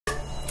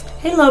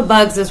Hey love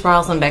bugs, it's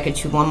Roslynn back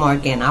at you one more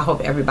again. I hope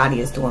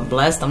everybody is doing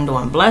blessed. I'm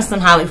doing blessed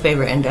and highly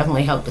favored, and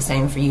definitely hope the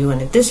same for you.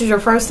 And if this is your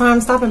first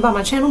time stopping by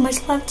my channel,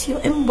 much love to you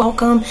and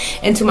welcome.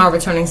 And to my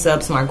returning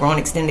subs, my growing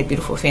extended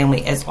beautiful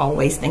family, as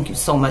always, thank you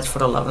so much for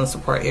the love and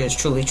support. It is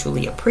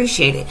truly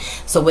appreciated.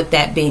 So with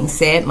that being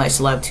said, much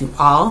love to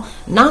all.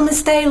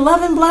 Namaste,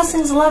 love and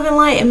blessings, love and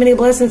light, and many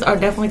blessings are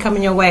definitely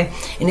coming your way.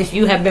 And if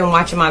you have been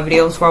watching my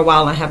videos for a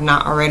while and have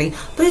not already,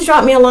 please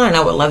drop me a line.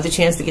 I would love the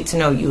chance to get to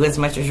know you as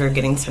much as you're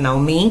getting to know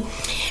me.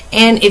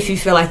 And if you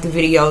feel like the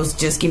videos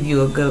just give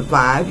you a good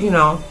vibe, you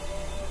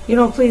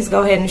know, please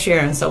go ahead and share.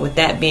 And so with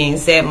that being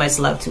said, much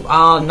love to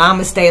all.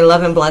 Namaste,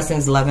 love and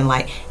blessings, love and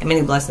light, and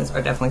many blessings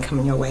are definitely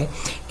coming your way.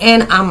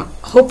 And I'm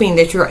hoping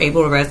that you're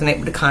able to resonate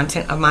with the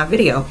content of my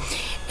video.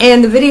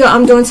 And the video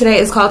I'm doing today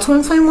is called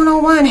Twin Flame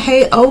 101.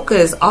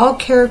 Heyokas, all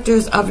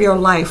characters of your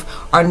life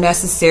are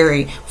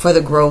necessary for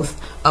the growth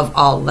of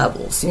all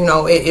levels. You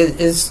know, it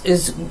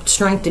is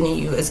strengthening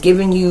you. It's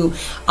giving you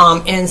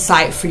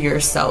insight for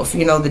yourself.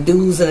 You know, the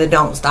do's and the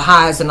don'ts, the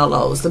highs and the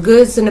lows, the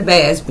goods and the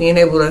bads, being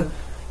able to,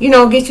 you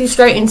know, get you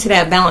straight into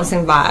that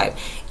balancing vibe.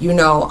 You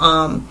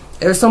know,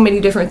 there's so many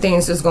different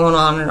things that's going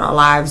on in our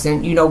lives,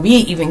 and you know, we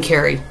even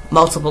carry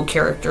multiple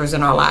characters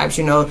in our lives.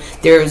 You know,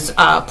 there's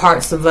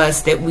parts of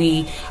us that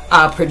we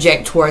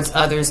project towards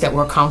others that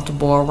we're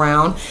comfortable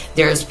around.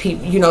 There's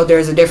people, you know,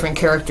 there's a different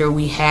character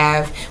we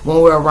have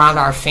when we're around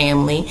our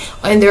family,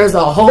 and there's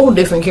a whole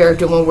different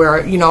character when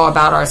we're, you know,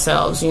 about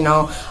ourselves. You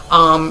know,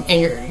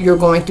 and you're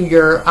going through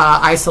your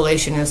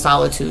isolation and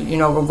solitude. You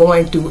know, we're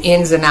going through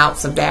ins and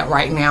outs of that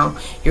right now.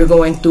 You're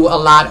going through a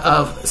lot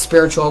of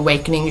spiritual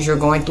awakenings. You're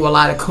going through a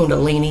lot of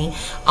Kundalini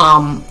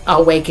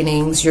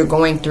awakenings. You're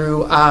going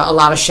through a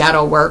lot of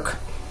shadow work,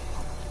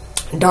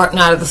 dark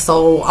night of the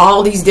soul,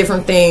 all these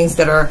different things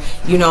that are,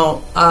 you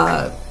know,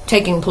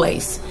 taking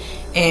place,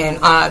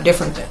 and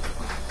different things.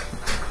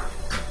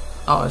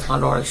 Oh, it's my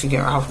daughter.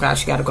 I forgot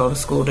she got to go to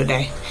school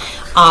today.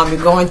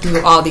 You're going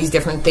through all these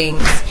different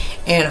things,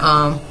 and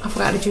I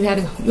forgot that you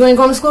ain't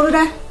going to school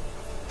today?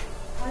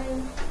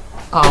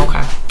 Oh,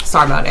 okay.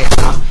 Sorry about that,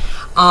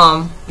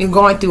 y'all. You're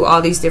going through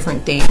all these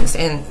different things,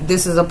 and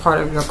this is a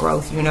part of your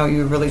growth. You know,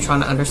 you're really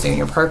trying to understand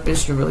your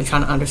purpose. You're really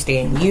trying to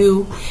understand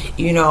you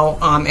know,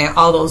 and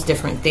all those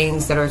different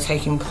things that are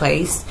taking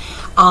place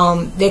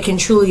that can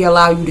truly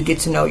allow you to get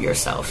to know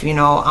yourself. You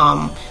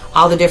know,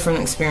 all the different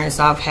experiences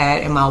I've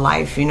had in my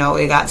life, you know,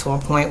 it got to a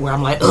point where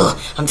I'm like, ugh,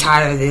 I'm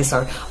tired of this,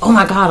 or oh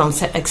my God,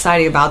 I'm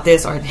excited about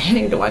this, or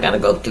dang, do I got to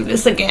go through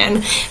this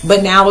again?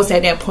 But now it's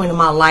at that point in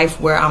my life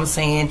where I'm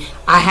saying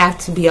I have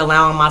to be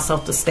allowing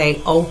myself to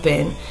stay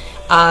open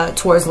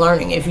towards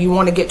learning. If you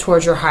want to get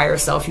towards your higher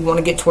self, you want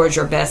to get towards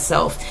your best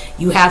self,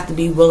 you have to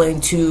be willing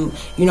to,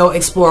 you know,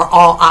 explore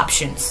all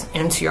options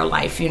into your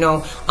life. You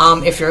know,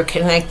 if you're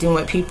connecting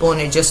with people and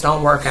it just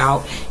don't work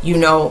out, you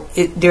know,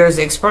 there was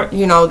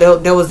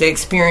the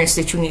experience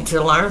that you need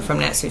to learn from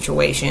that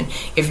situation.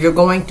 If you're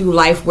going through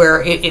life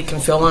where it can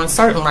feel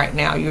uncertain right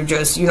now, you're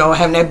just, you know,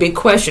 having that big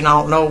question,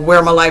 I don't know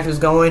where my life is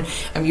going,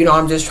 and you know,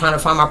 I'm just trying to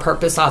find my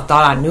purpose. I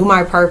thought I knew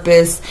my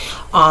purpose,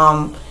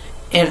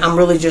 and I'm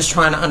really just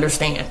trying to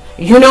understand,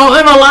 you know.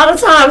 And a lot of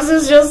times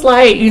it's just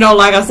like, you know,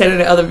 like I said in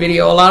the other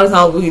video, a lot of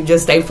times we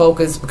just stay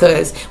focused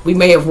because we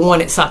may have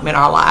wanted something in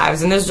our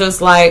lives, and it's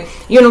just like,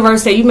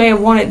 universe say, you may have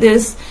wanted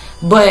this,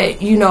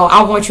 but you know,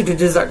 I want you to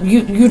deserve,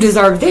 you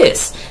deserve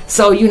this.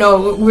 So, you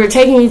know, we're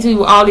taking you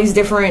through all these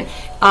different,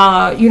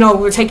 you know,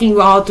 we're taking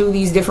you all through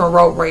these different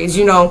roadways,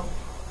 you know.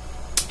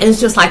 It's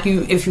just like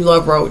if you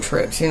love road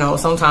trips, you know,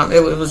 sometimes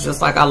it was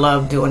just like I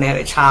loved doing that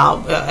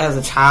as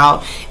a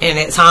child, and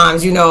at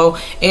times, you know,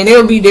 and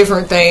it'll be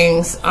different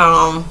things,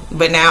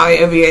 but now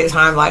it'll be at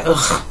times like,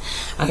 ugh,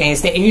 I can't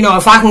stand, you know,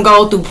 if I can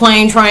go through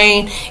plane,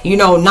 train, you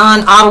know,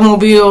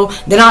 non-automobile,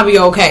 then I'll be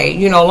okay,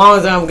 you know, as long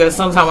as I'm good.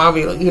 Sometimes I'll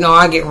be, you know,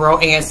 I get real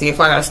antsy if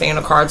I gotta stay in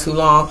the car too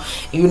long,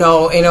 you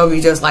know, and it'll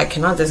be just like,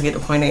 can I just get to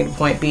point A to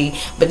point B?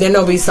 But then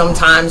there'll be some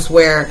times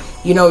where,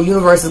 you know,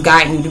 universe is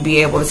guiding you to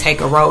be able to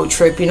take a road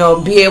trip, you know,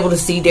 be able to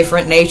see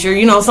different nature.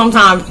 You know,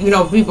 sometimes, you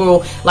know,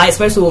 people, like,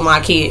 especially with my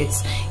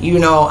kids, you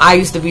know, I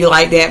used to be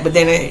like that, but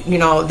then, you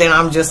know, then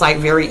I'm just like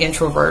very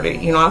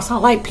introverted. You know, I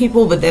like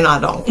people, but then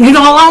I don't. You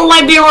know, I don't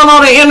like being around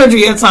all the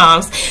energy at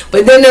times.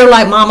 But then they're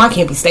like, Mom, I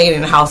can't be staying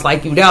in the house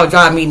like you. That'll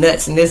drive me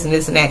nuts, and this and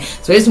this and that.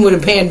 So it's with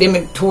the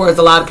pandemic towards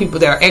a lot of people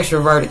that are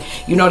extroverted.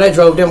 You know, that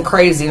drove them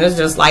crazy. And it's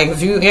just like,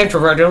 if you're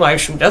introverted, they're like,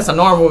 shoot, that's a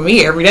normal with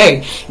me every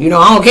day. You know,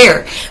 I don't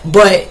care.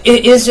 But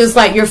it's just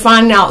like you're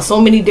finding out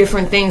so many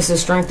different things to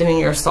strengthening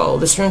your soul,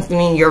 to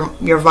strengthening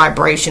your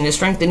vibration, to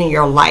strengthening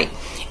your light,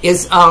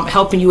 is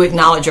helping you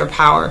acknowledge your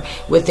power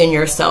within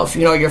yourself.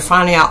 You know, you're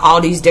finding out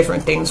all these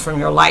different things from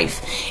your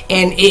life,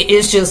 and it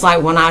is just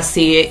like, when I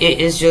see it,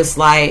 it is just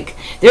like,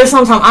 there's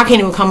sometimes I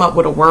can't even come up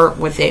with a word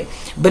with it,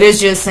 but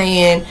it's just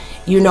saying,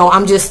 You know,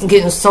 I'm just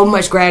getting so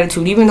much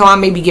gratitude. Even though I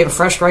may be getting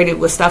frustrated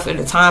with stuff at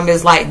the time,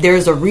 it's like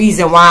there's a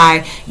reason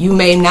why you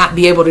may not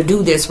be able to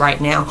do this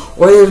right now,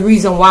 or there's a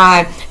reason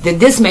why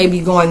that this may be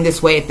going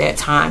this way at that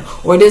time,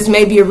 or this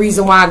may be a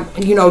reason why,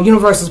 you know,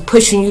 universe is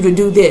pushing you to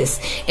do this.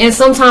 And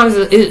sometimes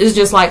it's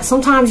just like,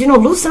 sometimes, you know,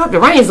 loosen up the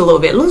reins a little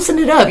bit, loosen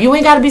it up. You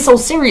ain't got to be so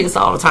serious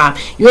all the time.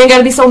 You ain't got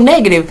to be so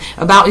negative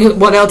about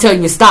what they'll tell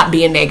you is stop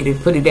being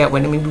negative. Put it that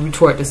way. Let me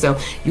retort this. So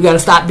you got to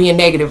stop being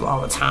negative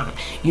all the time.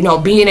 You know,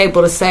 being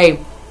able to say,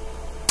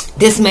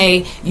 this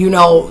may, you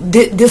know,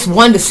 this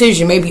one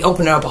decision may be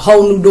opening up a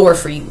whole new door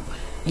for you,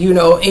 you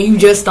know, and you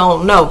just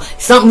don't know.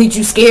 Something that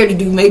you're scared to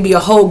do may be a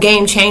whole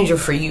game changer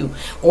for you,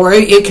 or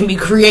it can be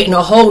creating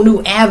a whole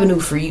new avenue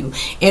for you,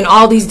 and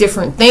all these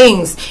different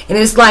things. And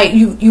it's like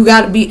you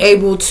got to be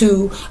able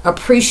to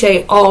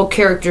appreciate all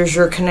characters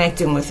you're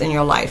connecting with in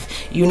your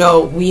life. You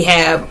know, we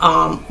have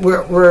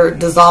we're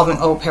dissolving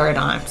old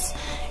paradigms.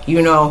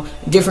 You know,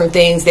 different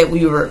things that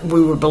we were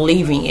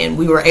believing in,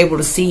 we were able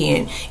to see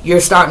in.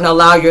 You're starting to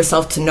allow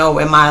yourself to know,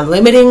 am I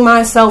limiting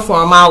myself, or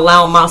am I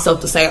allowing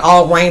myself to say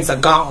all reins are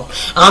gone?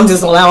 I'm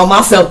just allowing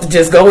myself to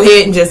just go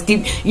ahead and just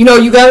keep, you know,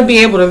 you got to be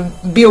able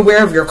to be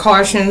aware of your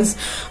cautions,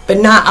 but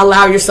not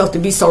allow yourself to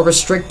be so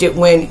restricted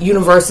when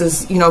universe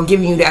is, you know,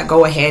 giving you that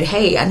go ahead.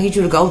 Hey, I need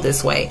you to go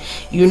this way,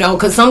 you know,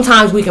 because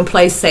sometimes we can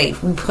play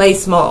safe, we play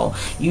small,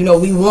 you know,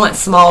 we want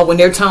small when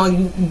they're telling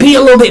you be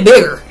a little bit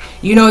bigger.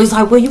 You know, it's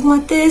like, well, you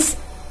want this?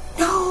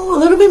 No, a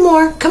little bit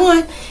more. Come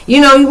on.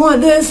 You know, you want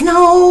this?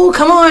 No,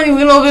 come on, a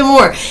little bit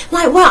more.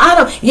 Like, well, I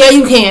don't. Yeah,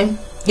 you can.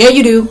 Yeah,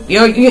 you do.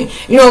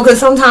 You know, because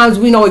sometimes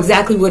we know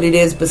exactly what it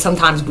is, but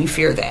sometimes we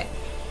fear that.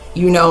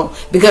 You know,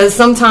 because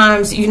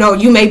sometimes, you know,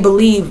 you may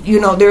believe,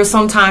 you know, there's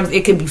sometimes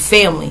it could be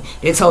family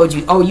that told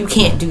you, oh, you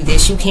can't do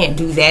this, you can't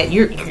do that.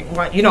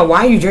 You know,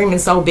 why are you dreaming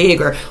so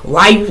big, or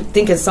why are you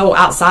thinking so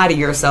outside of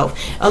yourself?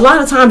 A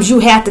lot of times you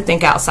have to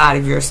think outside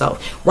of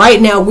yourself.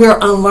 Right now, we're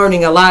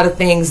unlearning a lot of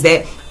things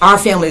that our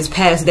family has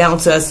passed down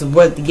to us,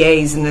 what the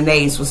yays and the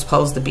nays was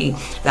supposed to be,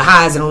 the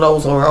highs and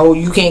lows, or oh,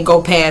 you can't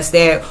go past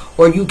that,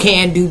 or you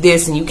can do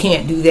this and you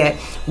can't do that.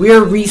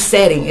 We're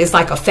resetting. It's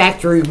like a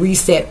factory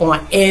reset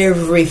on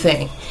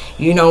everything.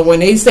 You know, when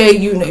they say,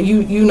 you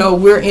know,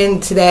 we're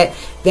into that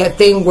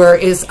thing where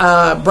it's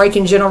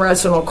breaking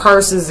generational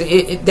curses.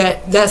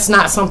 That's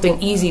not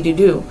something easy to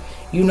do.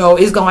 You know,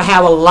 it's going to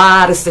have a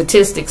lot of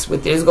statistics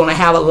with it. It's going to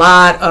have a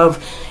lot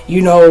of,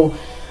 you know,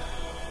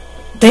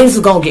 things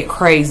are going to get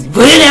crazy.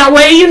 Put it that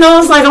way, you know,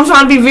 it's like I'm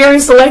trying to be very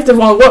selective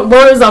on what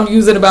words I'm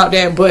using about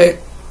that. But,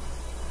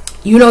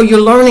 you know, you're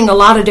learning a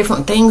lot of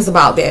different things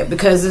about that,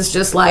 because it's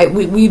just like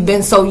we've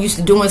been so used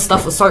to doing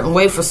stuff a certain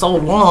way for so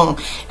long.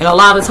 And a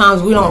lot of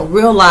times we don't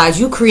realize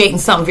you're creating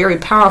something very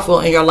powerful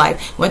in your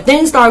life. When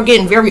things start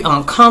getting very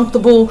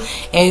uncomfortable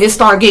and it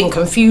start getting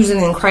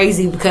confusing and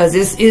crazy, because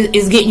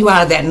it's getting you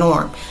out of that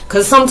norm.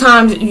 Because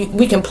sometimes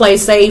we can play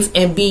safe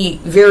and be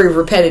very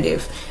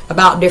repetitive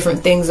about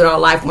different things in our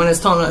life, when it's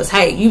telling us,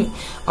 hey,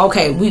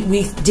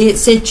 we did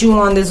set you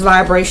on this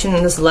vibration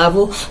and this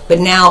level, but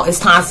now it's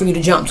time for you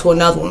to jump to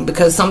another one.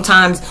 Because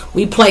sometimes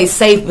we play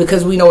safe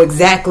because we know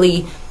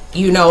exactly,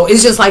 you know,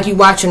 it's just like you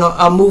watching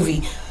a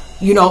movie,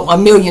 you know, a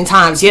million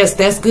times. Yes,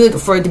 that's good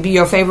for it to be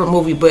your favorite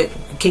movie, but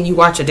can you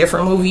watch a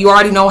different movie? You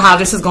already know how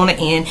this is going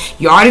to end.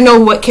 You already know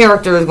what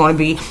character is going to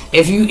be.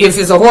 If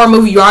it's a horror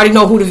movie, you already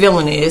know who the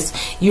villain is,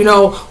 you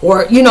know.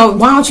 Or, you know,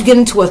 why don't you get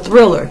into a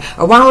thriller,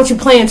 or why don't you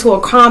play into a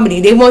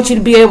comedy? They want you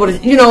to be able to,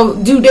 you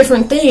know, do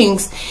different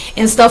things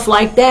and stuff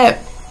like that,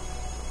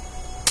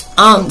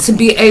 to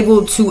be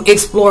able to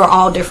explore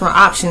all different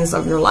options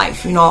of your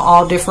life, you know,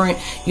 all different,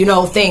 you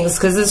know, things.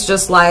 Because it's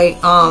just like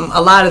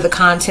a lot of the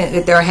content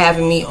that they're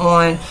having me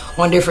on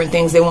different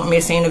things they want me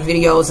to say in the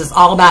videos, is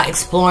all about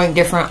exploring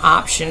different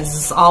options.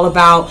 It's all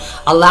about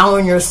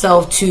allowing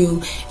yourself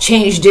to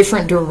change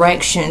different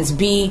directions,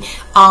 be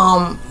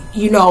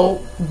you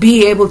know,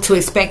 be able to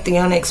expect the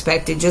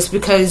unexpected. Just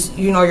because,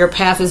 you know, your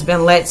path has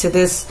been led to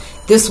this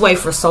way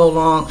for so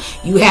long,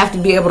 you have to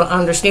be able to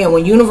understand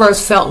when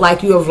universe felt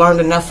like you have learned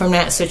enough from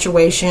that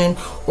situation,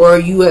 or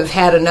you have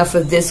had enough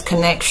of this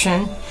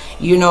connection.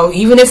 You know,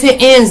 even if it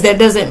ends, that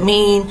doesn't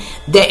mean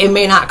that it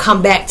may not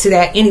come back to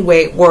that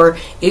anyway. Or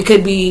it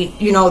could be,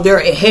 you know, they're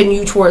heading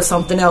you towards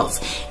something else,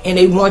 and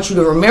they want you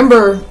to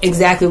remember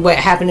exactly what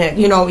happened.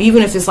 You know,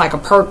 even if it's like a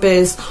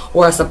purpose,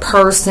 or it's a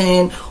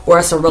person, or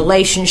it's a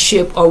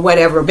relationship, or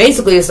whatever.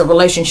 Basically, it's a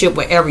relationship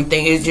with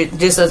everything. It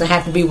just doesn't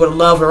have to be with a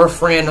lover, a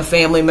friend, a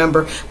family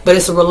member, but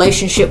it's a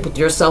relationship with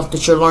yourself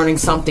that you're learning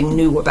something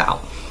new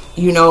about.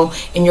 You know,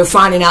 and you're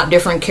finding out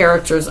different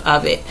characters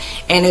of it.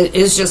 And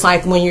it's just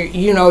like when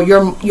you know,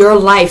 your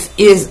life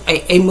is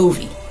a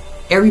movie.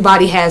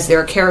 Everybody has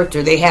their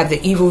character. They have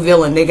the evil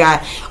villain. They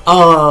got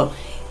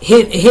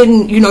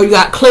hidden, you know, you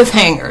got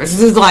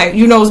cliffhangers. It's like,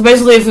 you know,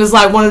 especially if it's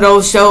like one of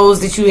those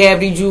shows that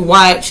you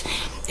watch,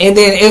 and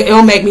then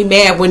it'll make me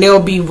mad when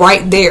they'll be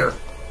right there.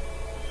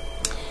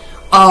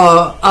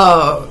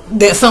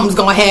 That something's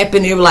gonna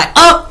happen. They'll be like,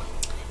 oh,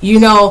 you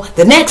know,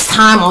 the next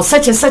time on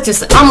such and such a,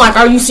 I'm like,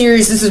 are you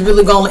serious? This is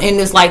really going to end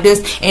this like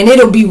this? And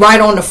it'll be right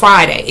on the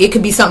Friday. It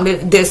could be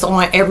something that's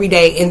on every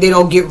day, and then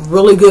it'll get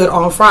really good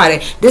on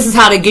Friday. This is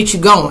how they get you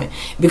going.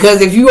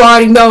 Because if you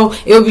already know,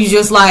 it'll be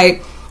just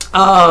like,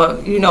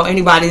 you know,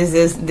 anybody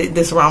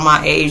this around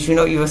my age, you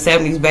know, you're a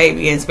 70s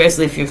baby, and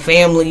especially if your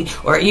family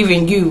or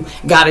even you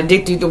got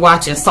addicted to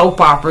watching soap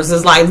operas.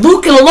 It's like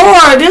Luke and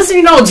Laura, this,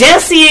 you know,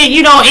 Jesse and,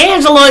 you know,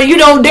 Angela, you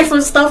know,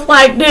 different stuff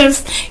like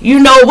this, you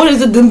know, what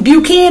is it, the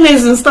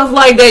Buchanans and stuff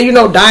like that, you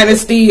know,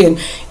 Dynasty and,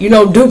 you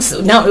know, Dukes,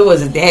 no, it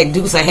was a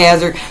Dukes of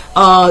Hazzard,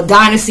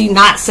 Dynasty,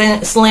 Not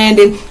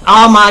Slanded,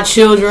 All My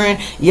Children,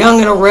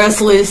 Young and the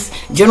Restless,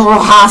 General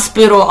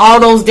Hospital,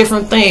 all those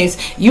different things.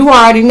 You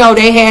already know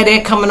they had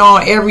that coming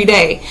on every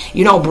day.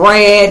 You know,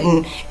 Brad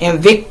and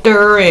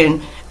Victor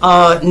and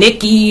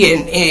Nikki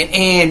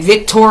and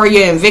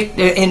Victoria and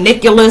Victor and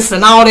Nicholas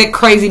and all that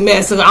crazy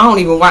mess. I don't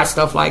even watch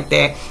stuff like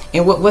that.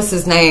 And what's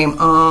his name?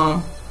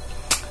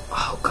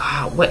 Oh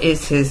God, what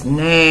is his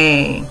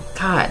name?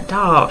 God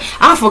dog,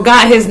 I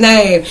forgot his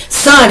name.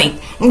 Sonny.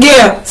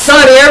 Yeah,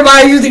 Sonny.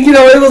 Everybody used to, you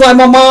know, it was like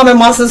my mom and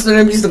my sister and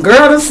them used to,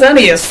 girl, the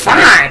Sonny is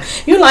fine.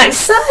 You're like,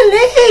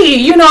 Sonny,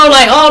 you know,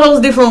 like all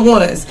those different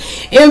ones.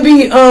 And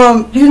be,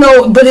 you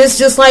know, but it's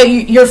just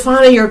like you're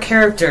finding your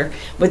character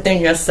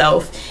within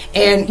yourself.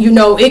 And, you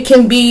know, it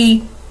can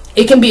be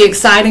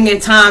exciting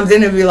at times.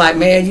 Then it'll be like,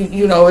 man,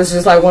 you know, it's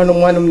just like one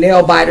of them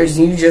nail biters,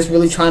 and you just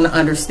really trying to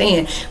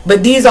understand.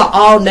 But these are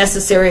all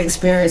necessary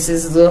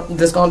experiences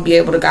that's going to be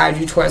able to guide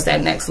you towards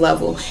that next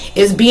level.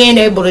 It's being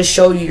able to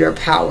show you your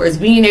power. It's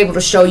being able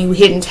to show you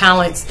hidden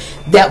talents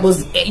that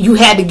you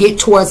had to get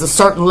towards a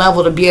certain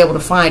level to be able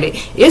to find it.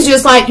 It's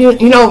just like,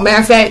 you know,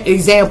 matter of fact,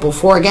 example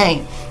for a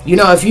game. You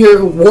know, if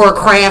you're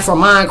Warcraft or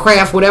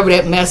Minecraft, whatever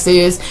that mess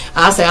is,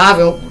 I say I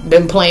haven't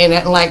been playing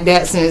that like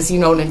that since, you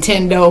know,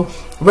 Nintendo,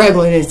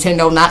 regular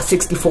Nintendo, not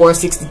 64,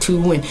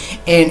 62,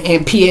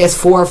 and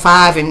PS4,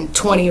 5, and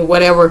 20 or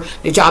whatever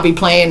that y'all be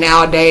playing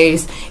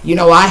nowadays. You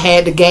know, I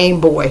had the Game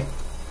Boy.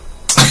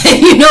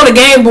 You know, the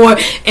Game Boy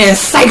and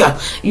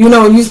Sega. You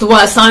know, used to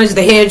watch Sonic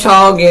the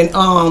Hedgehog and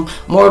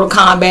Mortal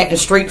Kombat and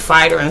Street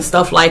Fighter and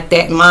stuff like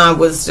that. Mine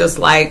was just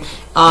like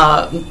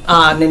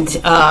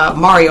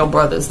Mario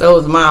Brothers.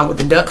 Those mine with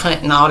the duck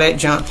hunt and all that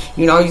junk.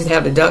 You know, I used to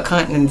have the duck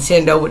hunt and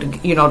Nintendo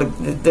with the, you know,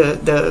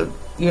 the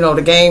you know,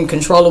 the game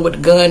controller with the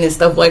gun and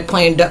stuff, like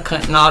playing duck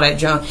hunt and all that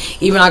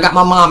junk. Even I got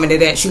my mom into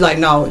that. She like,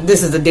 no,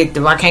 this is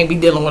addictive. I can't be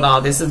dealing with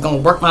all this. It's gonna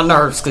work my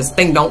nerves because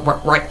things don't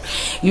work right.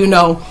 You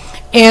know.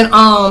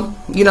 And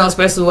you know,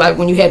 especially like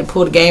when you had to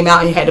pull the game out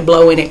and you had to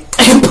blow in it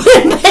and put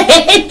it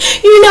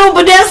back, you know.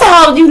 But that's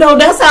how, you know,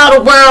 that's how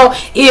the world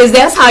is.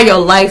 That's how your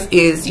life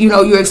is. You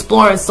know, you're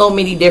exploring so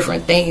many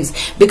different things,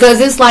 because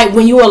it's like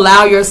when you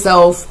allow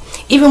yourself,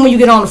 even when you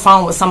get on the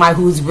phone with somebody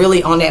who's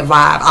really on that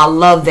vibe. I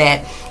love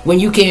that when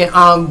you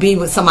can be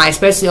with somebody,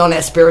 especially on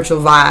that spiritual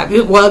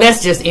vibe. Well,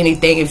 that's just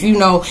anything. If you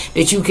know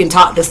that you can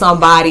talk to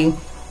somebody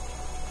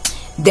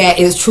that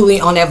is truly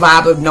on that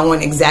vibe of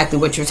knowing exactly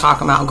what you're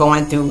talking about,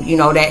 going through, you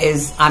know, that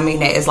is, I mean,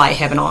 that is like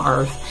heaven on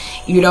earth.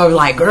 You know,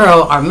 like,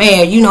 girl or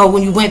man, you know,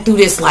 when you went through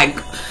this, like,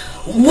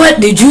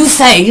 what did you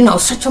say? You know,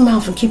 shut your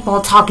mouth and keep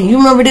on talking. You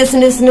remember this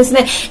and this and this and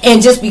that,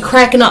 and just be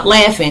cracking up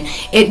laughing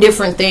at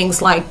different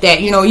things like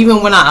that. You know,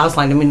 even when I was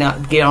like, let me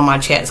not get on my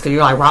chats, because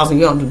you're like, Roslynn,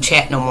 you don't do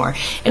chat no more.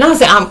 And I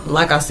said,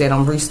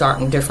 I'm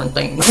restarting different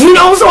things. You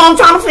know, so I'm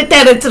trying to fit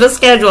that into the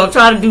schedule. I'm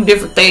trying to do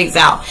different things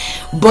out.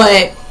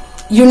 But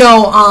you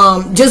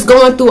know, just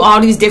going through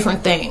all these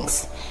different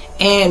things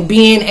and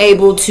being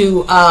able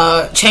to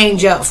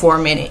change up for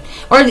a minute,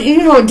 or,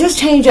 you know, just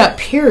change up,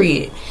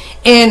 period.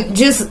 And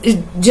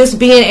just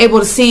being able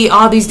to see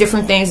all these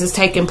different things is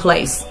taking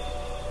place.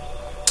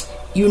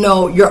 You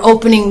know, you're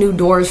opening new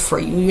doors for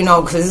you, you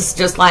know, because it's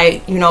just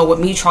like, you know, with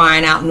me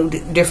trying out new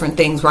different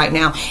things right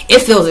now,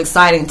 it feels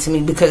exciting to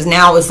me, because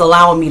now it's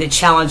allowing me to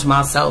challenge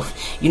myself.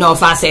 You know,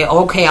 if I say,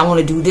 okay, I want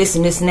to do this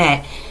and this and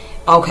that,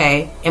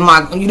 okay, am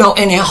I, you know,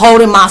 and then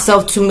holding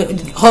myself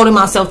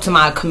to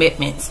my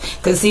commitments.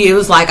 Because see, it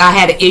was like I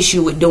had an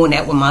issue with doing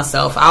that with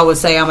myself. I would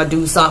say I'm gonna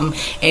do something,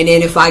 and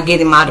then if I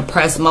get in my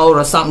depressed mode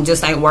or something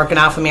just ain't working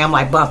out for me, I'm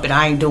like, bump it,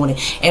 I ain't doing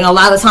it. And a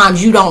lot of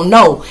times you don't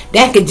know.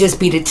 That could just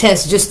be the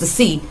test, just to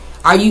see,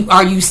 are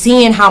you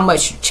seeing how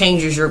much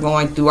changes you're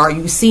going through? Are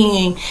you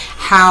seeing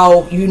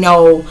how, you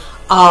know,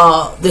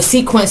 the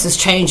sequence is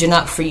changing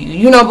up for you,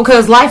 you know,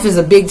 because life is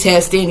a big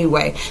test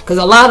anyway. Because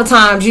a lot of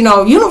times, you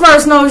know,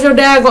 universe knows your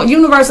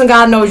universe and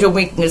God knows your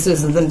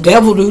weaknesses, and the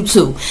devil do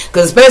too.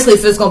 Because especially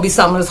if it's gonna be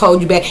something that's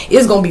holding you back,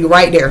 it's gonna be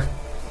right there.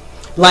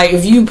 Like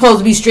if you supposed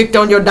to be strict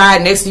on your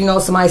diet, next thing you know,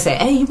 somebody say,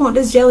 hey, you want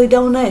this jelly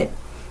donut,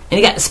 and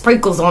you got the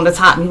sprinkles on the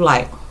top, and you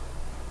like,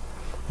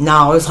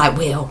 no, it's like,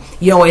 well,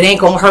 you know, it ain't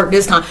gonna hurt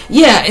this time.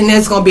 Yeah, and then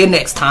it's gonna be a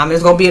next time.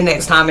 It's gonna be a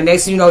next time, and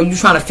next, you know, you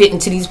trying to fit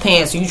into these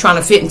pants, or you trying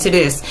to fit into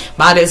this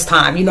by this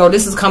time. You know,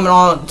 this is coming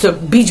on to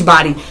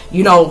Beachbody,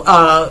 you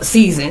know,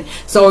 season.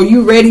 So are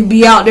you ready to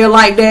be out there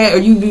like that, or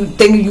you be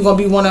thinking you're gonna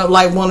be one of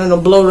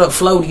the blowed up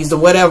floaties or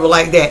whatever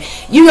like that?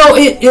 You know,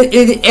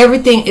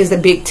 everything is a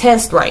big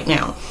test right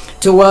now.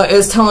 to what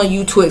is telling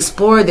you to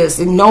explore this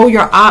and know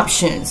your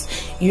options.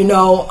 You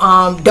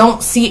know,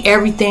 don't see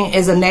everything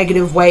as a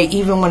negative way,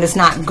 even when it's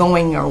not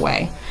going your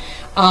way.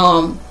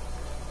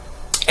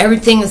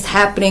 Everything is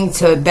happening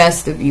to the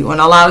best of you, and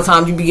a lot of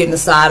times you be getting the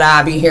side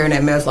eye, be hearing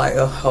that mess like,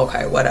 oh,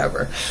 okay,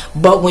 whatever.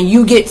 But when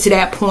you get to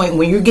that point,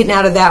 when you're getting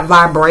out of that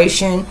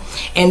vibration,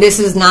 and this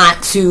is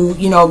not to,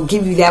 you know,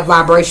 give you that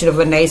vibration of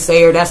a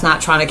naysayer, that's not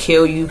trying to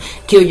kill you,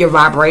 kill your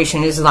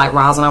vibration. This is like,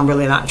 Roslynn, I'm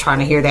really not trying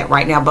to hear that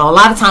right now. But a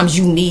lot of times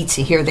you need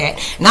to hear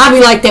that, and I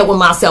be like that with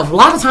myself. A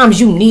lot of times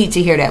you need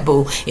to hear that,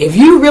 boo. If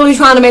you really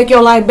trying to make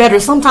your life better,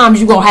 sometimes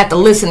you're gonna have to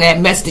listen to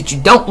that mess that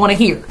you don't want to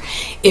hear.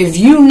 If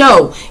you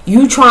know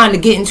you trying to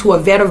get into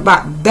a better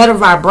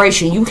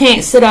vibration, you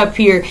can't sit up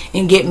here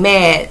and get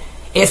mad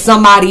at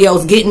somebody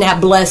else getting that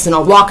blessing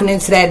or walking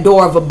into that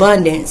door of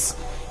abundance,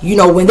 you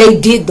know, when they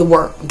did the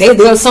work.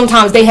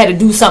 Sometimes they had to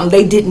do something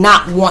they did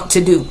not want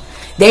to do.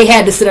 They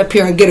had to sit up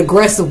here and get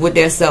aggressive with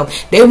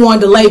themselves. They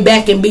wanted to lay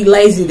back and be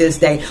lazy this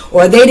day,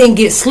 or they didn't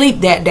get sleep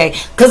that day.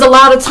 Because a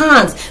lot of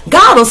times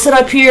God will sit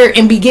up here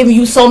and be giving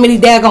you so many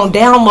daggone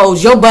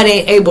downloads, your butt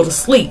ain't able to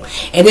sleep.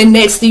 And then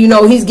next thing you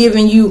know, he's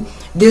giving you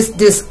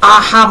this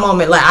aha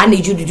moment, like, I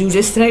need you to do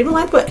this today. I'm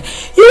like, but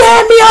you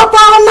had me up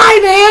all night,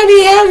 man.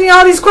 You had me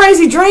all these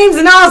crazy dreams,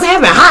 and I was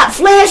having hot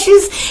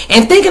flashes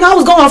and thinking I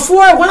was going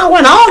forward when I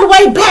went all the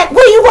way back.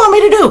 What do you want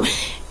me to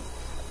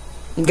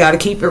do? You got to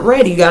keep it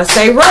ready. You got to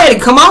stay ready.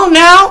 Come on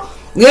now.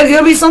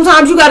 There'll be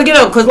sometimes you got to get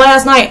up, because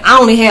last night I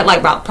only had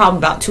like probably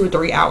about 2 or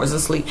 3 hours of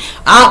sleep.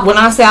 When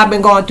I say I've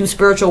been going through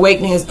spiritual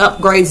awakenings,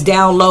 upgrades,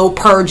 download,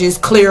 purges,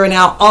 clearing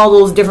out, all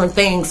those different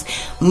things,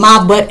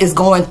 my butt is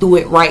going through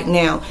it right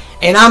now.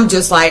 And I'm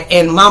just like,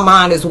 and my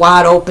mind is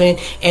wide open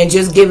and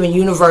just giving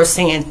universe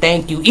saying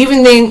thank you.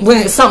 Even then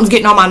when something's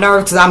getting on my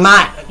nerves, because I'm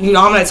not, you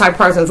know, I'm that type of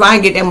person. If I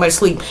ain't get that much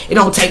sleep, it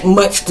don't take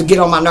much to get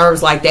on my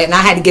nerves like that. And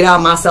I had to get out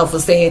of myself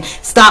and saying,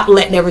 stop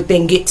letting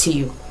everything get to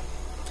you.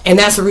 And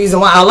that's the reason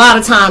why a lot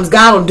of times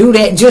God will do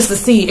that just to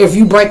see if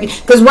you break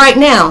it. Because right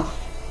now,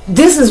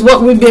 this is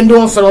what we've been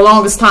doing for the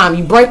longest time.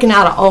 You're breaking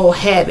out of old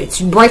habits.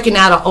 You're breaking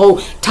out of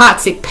old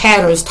toxic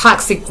patterns,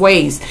 toxic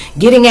ways.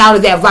 Getting out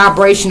of that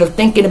vibration of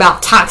thinking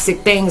about toxic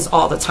things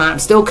all the time.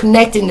 Still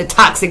connecting the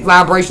toxic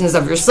vibrations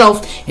of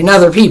yourself and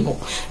other people.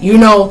 You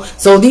know,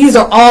 so these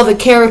are all the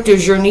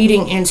characters you're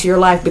needing into your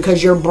life,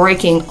 because you're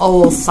breaking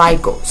old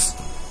cycles.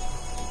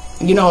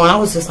 You know, and I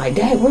was just like,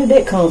 Dad, where did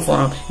that come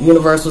from? The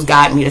universe was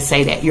guiding me to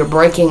say that. You're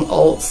breaking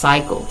old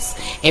cycles.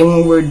 And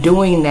when we're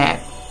doing that,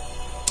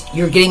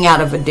 you're getting out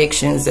of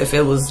addictions. If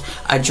it was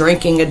a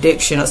drinking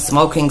addiction, a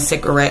smoking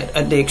cigarette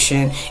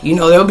addiction, you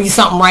know, there'll be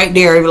something right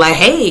there. It'll be like,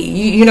 hey,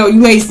 you know, you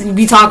may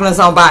be talking to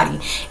somebody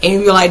and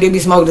you'll be like, they'll be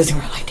smoking a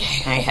cigarette. Like,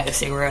 dang, I ain't had a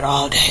cigarette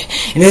all day.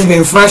 And it's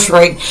been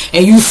frustrating.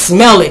 And you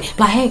smell it.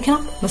 Like, hey, can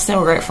I have a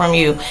cigarette from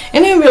you?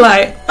 And then be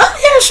like, oh,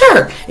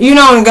 yeah, sure. You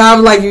know, and God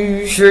was like,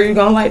 you sure you're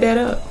going to light that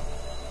up?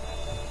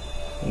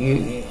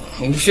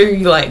 You sure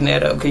you lighting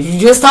that up? Because you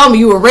just told me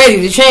you were ready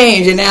to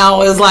change, and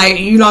now it's like,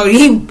 you know,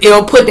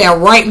 he'll put that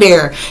right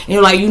there. And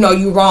you're like, you know,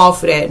 you wrong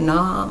for that. No,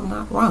 I'm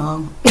not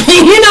wrong.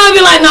 You know,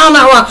 be like, no, I'm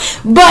not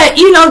wrong. But,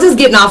 you know, just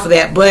getting off of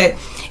that. But,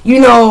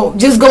 you know,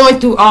 just going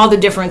through all the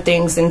different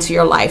things into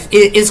your life,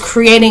 it is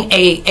creating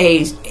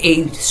a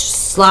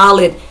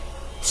solid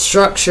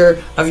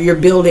structure of your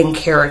building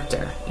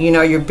character. You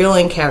know, your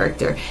building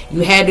character.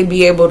 You had to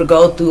be able to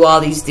go through all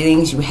these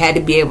things. You had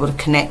to be able to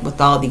connect with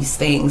all these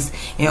things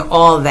and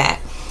all that.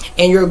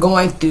 And you're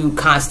going through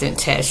constant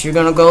tests. You're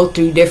going to go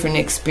through different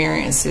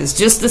experiences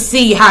just to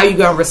see how you're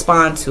going to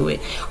respond to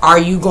it. Are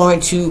you going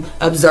to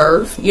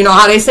observe? You know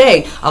how they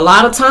say, a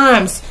lot of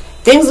times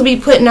things will be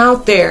putting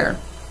out there.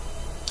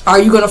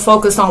 Are you going to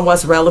focus on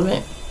what's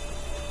relevant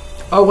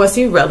or what's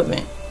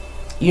irrelevant?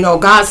 You know,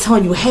 God's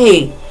telling you,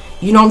 hey,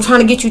 you know, I'm trying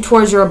to get you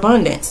towards your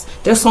abundance.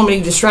 There's so many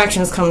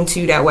distractions coming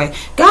to you that way.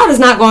 God is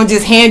not going to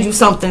just hand you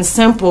something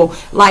simple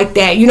like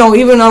that. You know,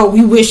 even though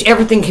we wish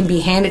everything can be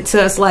handed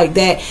to us like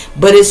that.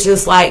 But it's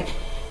just like,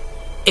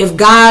 if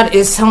God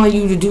is telling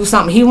you to do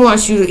something, he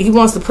wants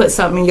to put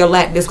something in your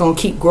lap that's going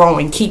to keep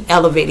growing, keep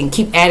elevating,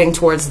 keep adding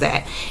towards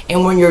that.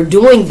 And when you're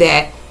doing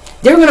that,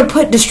 they're going to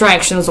put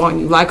distractions on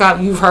you. Like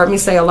you've heard me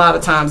say a lot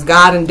of times,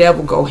 God and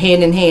devil go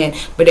hand in hand.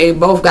 But they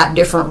both got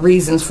different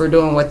reasons for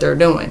doing what they're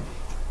doing.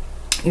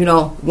 You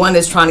know, one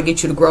is trying to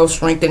get you to grow,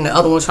 strength, and the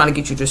other one's trying to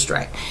get you to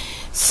distract.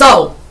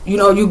 So, you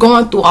know, you're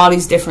going through all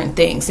these different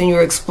things, and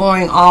you're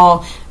exploring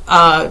all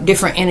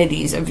different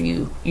entities of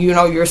you. You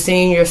know, you're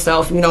seeing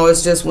yourself. You know,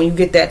 it's just when you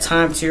get that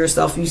time to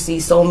yourself, you see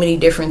so many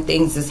different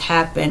things that's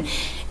happen.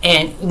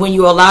 And when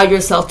you allow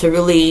yourself to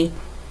really,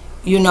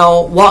 you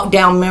know, walk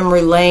down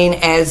memory lane,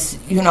 as,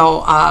 you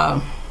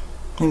know,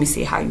 let me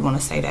see how you want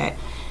to say that.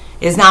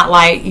 It's not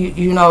like,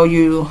 you know,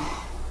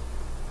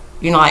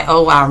 like,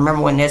 oh, I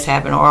remember when this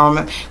happened, or I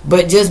remember,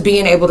 but just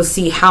being able to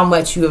see how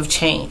much you have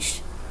changed.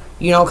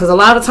 You know, because a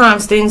lot of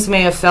times things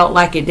may have felt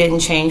like it didn't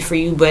change for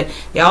you, but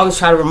they always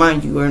try to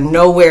remind you, you're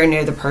nowhere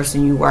near the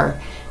person you were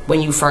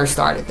when you first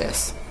started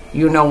this.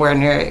 You're nowhere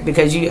near it,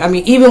 because I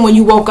mean, even when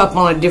you woke up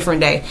on a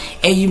different day,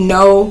 and you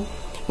know,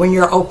 when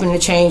you're open to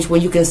change,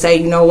 when you can say,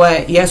 you know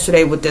what,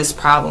 yesterday with this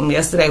problem,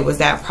 yesterday was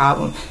that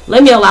problem,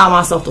 let me allow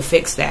myself to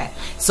fix that.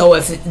 So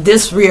if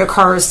this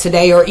reoccurs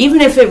today, or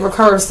even if it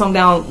recurs some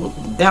down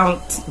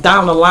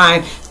the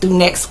line through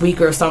next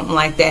week or something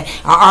like that,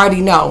 I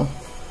already know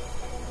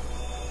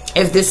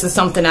if this is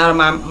something out of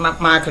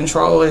my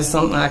control, is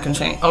something I can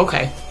change.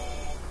 Okay,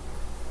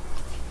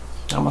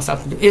 I almost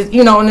have to do it,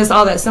 you know, and it's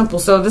all that simple.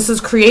 So this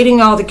is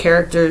creating all the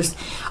characters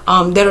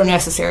that are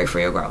necessary for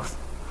your growth,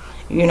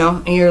 you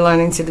know, and you're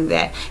learning to do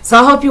that. So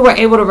I hope you were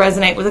able to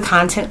resonate with the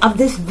content of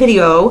this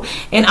video,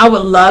 and I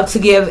would love to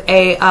give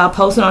a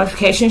post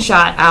notification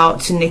shout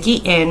out to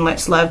Nikki, and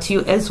much love to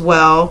you as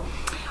well.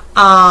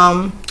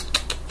 God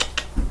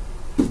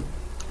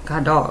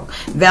dog,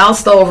 Val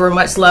Stover,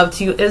 much love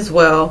to you as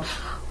well.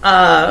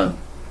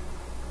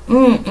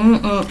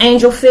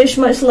 Angel Fish,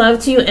 much love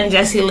to you, and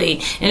Jessie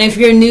Lee. And if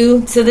you're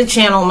new to the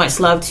channel,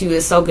 much love to you.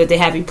 It's so good to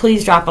have you.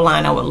 Please drop a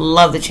line. I would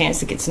love the chance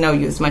to get to know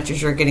you as much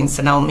as you're getting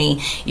to know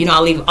me. You know,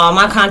 I'll leave all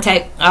my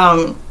contact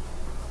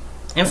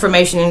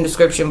information in the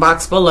description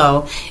box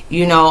below,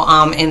 you know,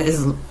 and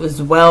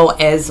as well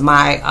as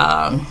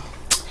my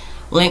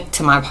link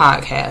to my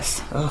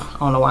podcast. I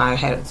don't know why I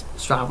had a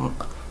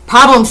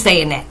problem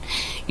saying that,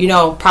 you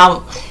know,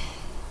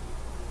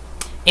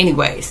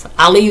 anyways,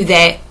 I'll leave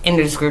that in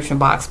the description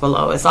box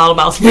below. It's all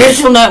about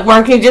spiritual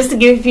networking, just to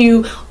give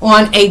you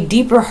on a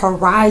deeper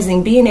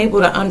horizon, being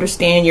able to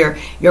understand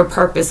your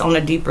purpose on a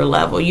deeper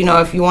level. You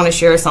know, if you want to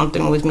share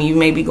something with me, you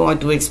may be going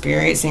through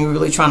experience and you're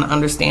really trying to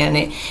understand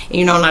it. And,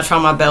 you know, and I try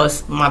my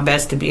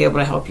best to be able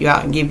to help you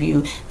out and give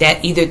you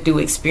that, either through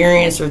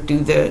experience or through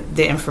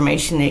the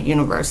information that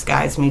universe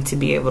guides me to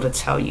be able to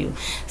tell you.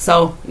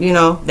 So, you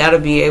know, that'll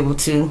be able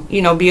to,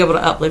 you know, be able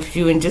to uplift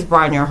you and just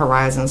broaden your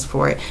horizons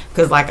for it.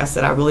 Because like I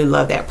said, I really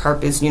love that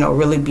purpose, you know,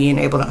 really being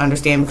able to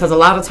understand, because a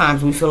lot of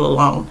times we feel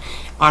alone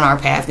on our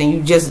path,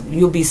 and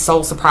you'll be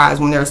so surprised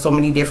when there are so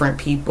many different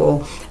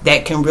people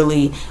that can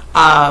really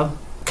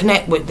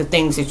connect with the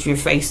things that you're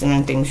facing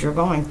and things you're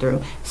going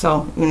through.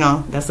 So, you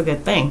know, that's a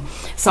good thing.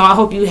 So I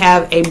hope you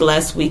have a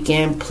blessed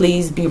weekend.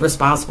 Please be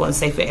responsible and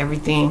safe for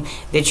everything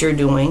that you're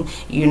doing.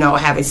 You know,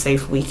 have a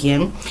safe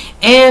weekend,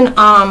 and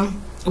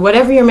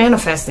whatever you're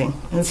manifesting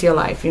into your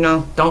life, you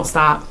know, don't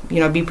stop. You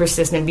know, be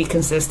persistent, be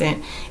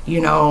consistent. You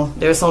know,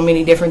 there's so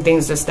many different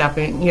things that step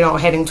in, you know,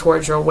 heading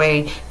towards your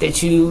way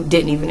that you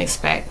didn't even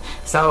expect.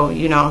 So,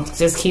 you know,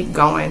 just keep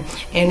going,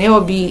 and it will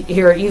be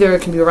here. Either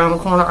it can be around the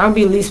corner, or it'll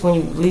be at least when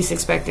you least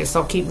expect it.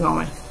 So keep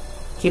going,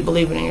 keep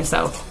believing in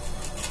yourself.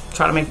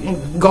 Try to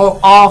go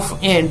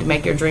off in to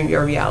make your dream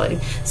your reality.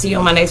 See you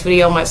on my next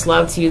video. Much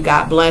love to you.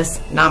 God bless.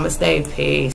 Namaste. Peace.